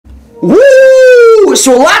Woo!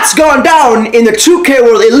 So a lot's gone down in the 2K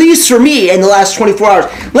world, at least for me, in the last 24 hours.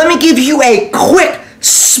 Let me give you a quick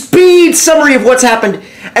speed summary of what's happened.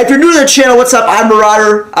 If you're new to the channel, what's up? I'm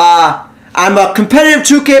Marauder. I'm a competitive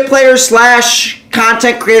 2K player slash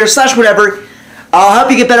content creator slash whatever. I'll help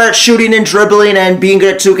you get better at shooting and dribbling and being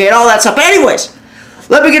good at 2K and all that stuff. But anyways,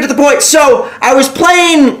 let me get to the point. So I was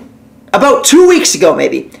playing about 2 weeks ago,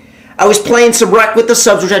 maybe. I was playing some Wreck with the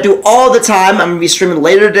subs, which I do all the time. I'm going to be streaming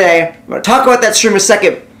later today. I'm going to talk about that stream in a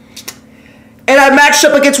second. And I matched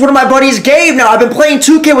up against one of my buddies, Gabe. Now, I've been playing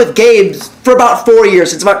 2K with Gabe for about 4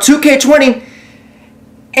 years. It's about 2K20.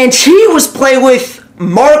 And he was playing with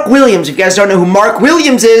Mark Williams. If you guys don't know who Mark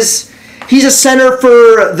Williams is, he's a center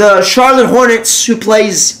for the Charlotte Hornets who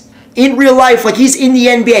plays in real life, like he's in the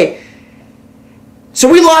NBA.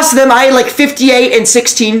 So we lost to them. I had like 58 and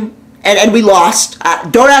 16. And we lost.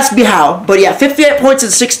 Don't ask me how. But yeah, 58 points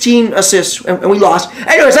and 16 assists. And we lost.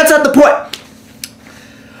 Anyways, that's not the point.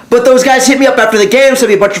 But those guys hit me up after the game. Sent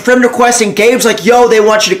me a bunch of friend requests. And Gabe's like, yo, they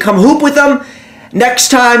want you to come hoop with them. Next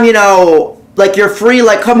time, you know, like you're free,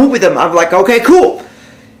 like come hoop with them. I'm like, okay, cool.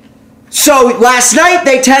 So last night,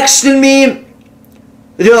 they texted me.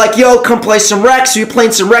 They're like, yo, come play some Rec. So you're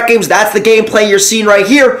playing some Rec games. That's the gameplay you're seeing right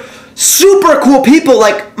here. Super cool people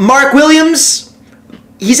like Mark Williams.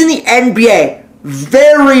 He's in the NBA.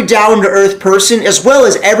 Very down-to-earth person, as well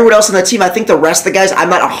as everyone else on the team. I think the rest of the guys,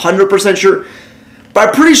 I'm not 100% sure. But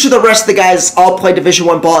I'm pretty sure the rest of the guys all play Division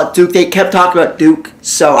I ball at Duke. They kept talking about Duke,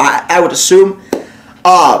 so I would assume.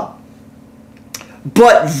 But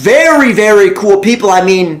very, very cool people. I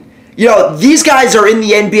mean, you know, these guys are in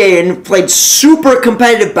the NBA and played super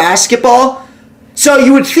competitive basketball. So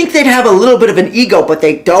you would think they'd have a little bit of an ego, but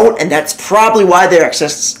they don't. And that's probably why they're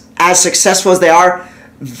as successful as they are.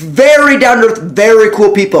 Very down-to-earth, very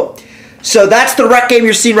cool people. So that's the Rec game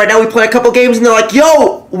you're seeing right now. We played a couple games, and they're like,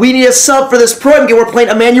 yo, we need a sub for this pro game. We're playing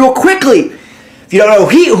Immanuel Quickley. If you don't know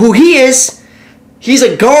who he is, he's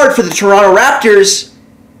a guard for the Toronto Raptors.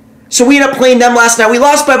 So we ended up playing them last night. We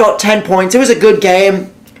lost by about 10 points. It was a good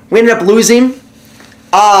game. We ended up losing.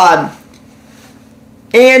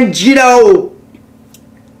 And, you know,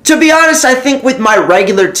 to be honest, I think with my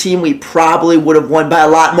regular team, we probably would have won by a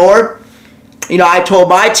lot more. You know, I told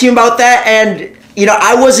my team about that, and, you know,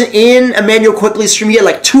 I wasn't in Immanuel Quickley's stream. He had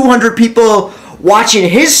like 200 people watching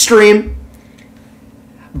his stream,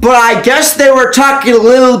 but I guess they were talking a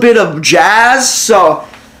little bit of jazz, so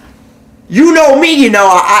you know me, you know,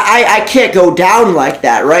 I can't go down like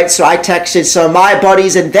that, right? So I texted some of my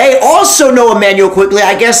buddies, and they also know Immanuel Quickley.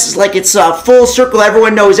 I guess like it's a full circle.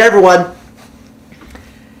 Everyone knows everyone.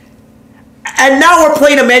 And now we're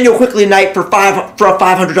playing Immanuel Quickley tonight for a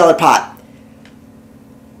 $500 pot.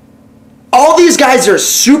 All these guys are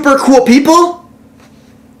super cool people.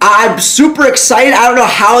 I'm super excited. I don't know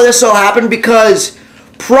how this all happened because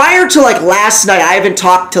prior to like last night, I haven't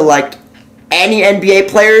talked to like any NBA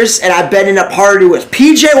players, and I've been in a party with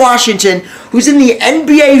PJ Washington, who's in the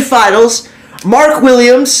NBA Finals, Mark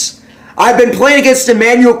Williams. I've been playing against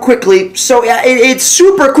Immanuel Quickley, so yeah, it's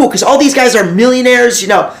super cool because all these guys are millionaires. You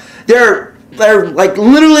know, they're like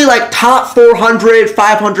literally like top 400,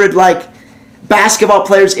 500 like basketball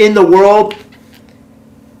players in the world.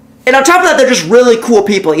 And on top of that, they're just really cool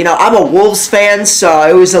people. You know, I'm a Wolves fan, so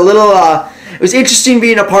it was a little, it was interesting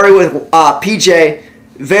being a party with PJ.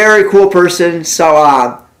 Very cool person.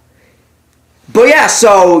 So, but yeah,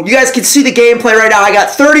 so you guys can see the gameplay right now. I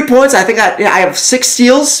got 30 points. I think I have 6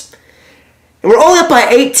 steals. And we're only up by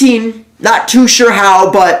 18. Not too sure how,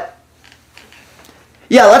 but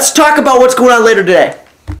yeah, let's talk about what's going on later today.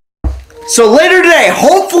 So later today,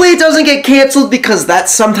 hopefully it doesn't get canceled because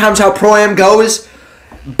that's sometimes how Pro-Am goes.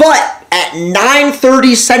 But at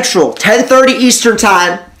 9:30 Central, 10:30 Eastern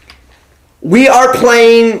Time, we are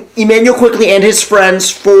playing Immanuel Quickley and his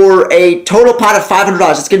friends for a total pot of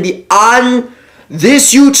 $500. It's going to be on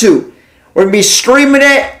this YouTube. We're going to be streaming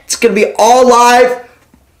it. It's going to be all live.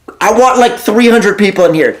 I want like 300 people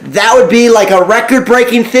in here. That would be like a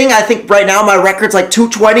record-breaking thing. I think right now my record's like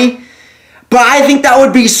 220. But I think that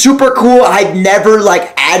would be super cool. I'd never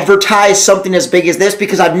like advertise something as big as this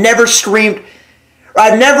because I've never streamed,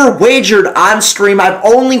 I've never wagered on stream. I've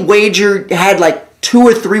only had like 2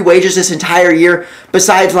 or 3 wagers this entire year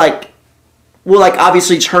besides like, well, like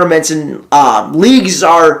obviously tournaments and leagues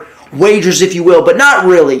are wagers, if you will, but not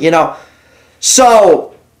really, you know.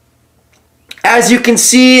 So, as you can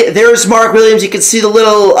see, there's Mark Williams. You can see the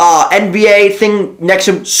little NBA thing next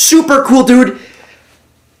to him. Super cool dude.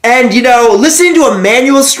 And, you know, listening to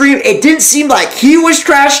Immanuel's stream, it didn't seem like he was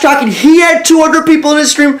trash talking. He had 200 people in his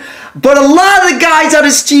stream. But a lot of the guys on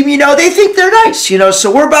his team, you know, they think they're nice, you know.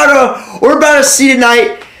 So we're about to see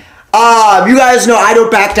tonight. You guys know I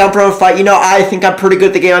don't back down from a fight. I think I'm pretty good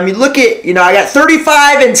at the game. I mean, look at, I got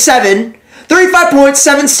 35 and 7. 35 points,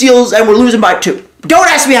 7 steals, and we're losing by 2. Don't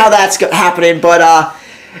ask me how that's happening, but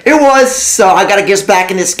it was, so I got to get us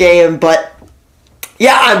back in this game. But,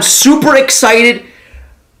 yeah, I'm super excited.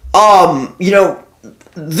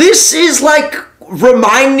 This is,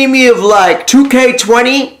 reminding me of,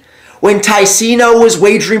 2K20 when Ticino was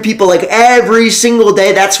wagering people, every single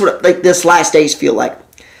day. That's what, this last days feel like.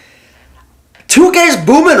 2K is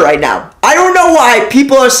booming right now. I don't know why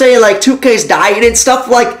people are saying 2K's dying and stuff.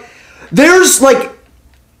 There's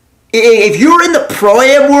if you're in the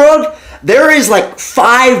Pro-Am world, there is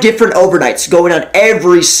 5 different overnights going on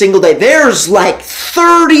every single day. There's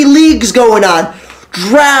 30 leagues going on.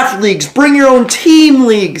 Draft leagues, bring your own team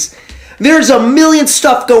leagues. There's a million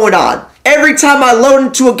stuff going on. Every time I load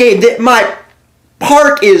into a game, my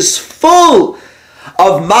park is full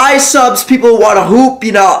of my subs, people who want to hoop,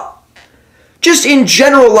 just in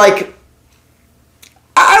general,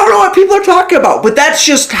 I don't know what people are talking about, but that's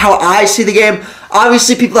just how I see the game.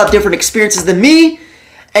 Obviously, people have different experiences than me,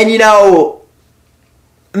 and,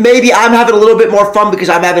 maybe I'm having a little bit more fun because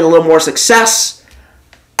I'm having a little more success.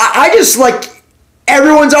 I just,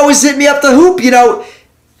 everyone's always hitting me up to hoop,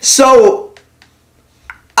 so,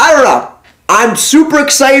 I don't know. I'm super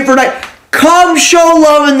excited for tonight. Come show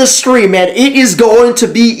love in the stream, man. It is going to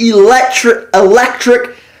be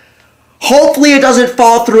electric. Hopefully it doesn't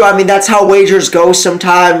fall through. I mean, that's how wagers go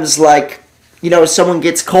sometimes. Someone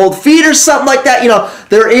gets cold feet or something like that.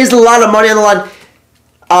 There is a lot of money on the line.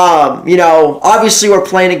 Obviously we're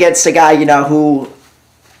playing against a guy, who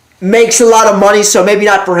makes a lot of money, so maybe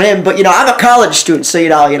not for him. But, I'm a college student, so,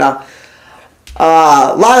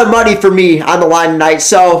 a lot of money for me on the line tonight.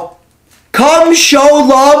 So, come show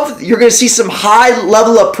love. You're going to see some high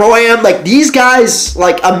level of Pro-Am. These guys,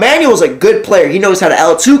 Emmanuel's a good player. He knows how to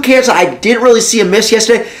L2 cancel. I didn't really see him miss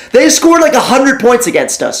yesterday. They scored 100 points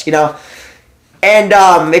against us, And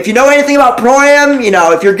if you know anything about Pro-Am,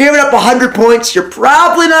 if you're giving up 100 points, you're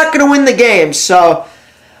probably not going to win the game. So,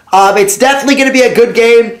 it's definitely going to be a good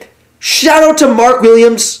game. Shout out to Mark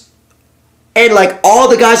Williams and, all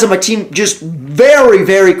the guys on my team. Just very,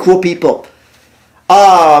 very cool people.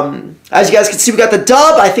 As you guys can see, we got the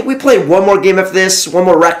dub. I think we played one more game after this. One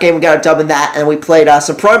more rec game. We got a dub in that. And we played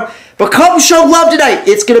some Pro-Am. But come show love tonight.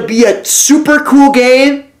 It's going to be a super cool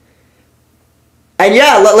game. And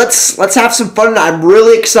yeah, let's have some fun. I'm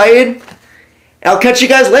really excited. And I'll catch you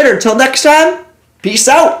guys later. Until next time, peace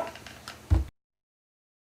out.